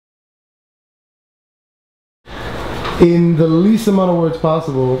In the least amount of words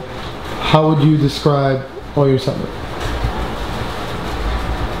possible, how would you describe all your summer?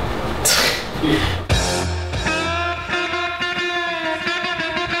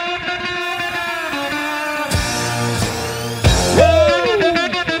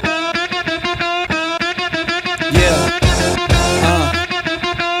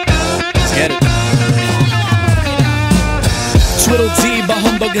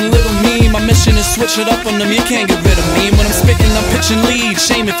 My mission is switch it up on them, you can't get rid of me. When I'm spitting, I'm pitching lead.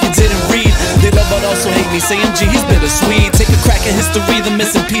 Shame if you didn't read. They love but also hate me, saying G, he's bittersweet. Take a crack at history, the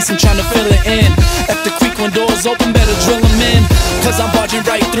missing piece, I'm trying to fill it in. F the creek when doors open, better drill them in. Cause I'm barging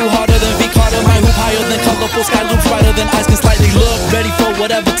right through, harder than V Carter. My hoop higher than colorful sky loops, brighter than eyes can slightly look. Ready for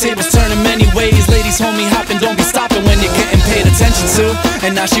whatever tables turn in many ways. Ladies, homie, hopping, don't be stopping when you're getting paid attention to.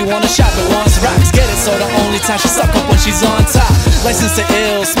 And now she wanna shop at once, rocks, get it. So the only time she suck up when she's on top. License to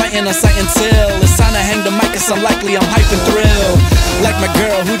ill, smiting on sight until it's time to hang the mic, it's unlikely I'm hype and thrilled. Like my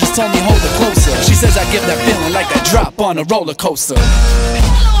girl who just told me hold it closer. She says I give that feeling like that drop on a roller coaster.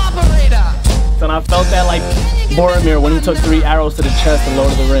 And I felt that like Boromir when he took 3 arrows to the chest in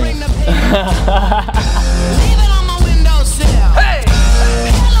Lord of the Rings.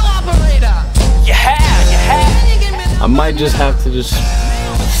 I might just have to just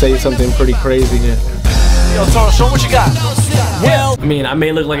say something pretty crazy here. Yo, Toro, show what you got. Well, I mean, I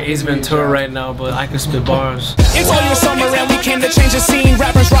may look like Ace Ventura right now, but I can spit bars. It's all your summer and we came to change the scene.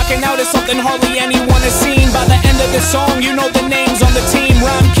 Rappers rocking out is something hardly anyone has seen. By the end of this song, you know the names on the team.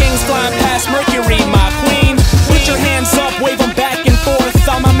 Rhyme kings flying past Mercury, my queen. Put your hands up, wave them back and forth.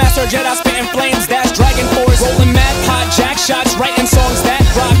 I'm a master Jedi spitting flames, that's Dragon Force. Rolling mad pot, jack shots, writing songs that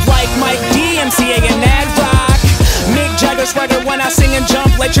rock like Mike D, MCA and Nad Rock. Mick Jagger's writer when I sing and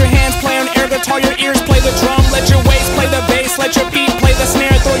jump. Let your hands play on air guitar, your ears play the drum. Let your waist play the bass, let your feet play the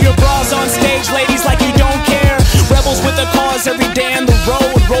snare. Throw your bras on stage, ladies, like you don't care. Rebels with a cause every day on the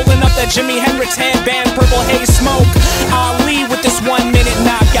road. Rolling up that Jimi Hendrix headband, purple haze smoke. Ali with this 1 minute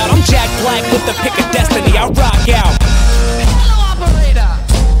knockout. I'm Jack Black with the pick of destiny, I rock out.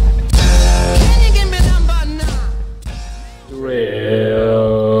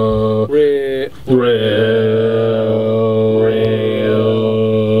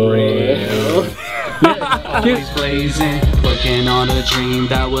 Always blazing, working on a dream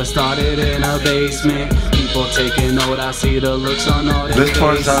that was started in a basement. People taking note, I see the looks on all their This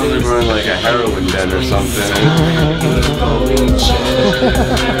part sounds like we're in like a heroin den or something.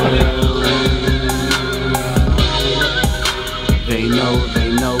 They know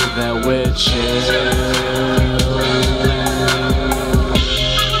that we're chill.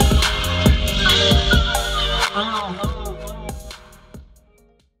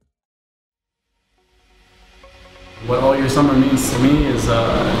 What all your summer means to me is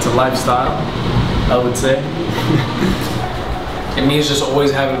it's a lifestyle, I would say. It means just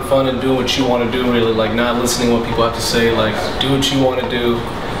always having fun and doing what you want to do, really, like not listening to what people have to say, like do what you want to do.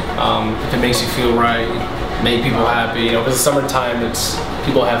 If it makes you feel right, make people happy, you know, because it's summertime, it's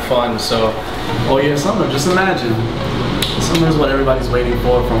people have fun, so. All year summer, just imagine. Summer is what everybody's waiting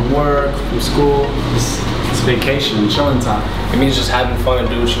for from work, from school. It's vacation, chilling time. It means just having fun and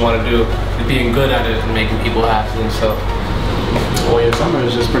do what you want to do, and being good at it and making people happy and stuff. All year summer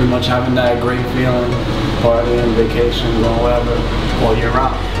is just pretty much having that great feeling, partying, vacation, going wherever, all year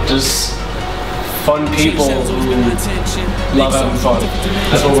round. Just fun people who love having fun.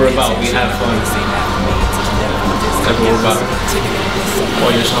 That's what we're about. We have fun. That's what we're about. All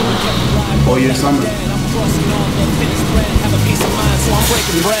year summer. All year summer.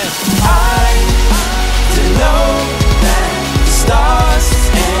 To know that the stars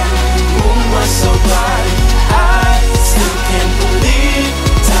and moon were so bright, I still can't believe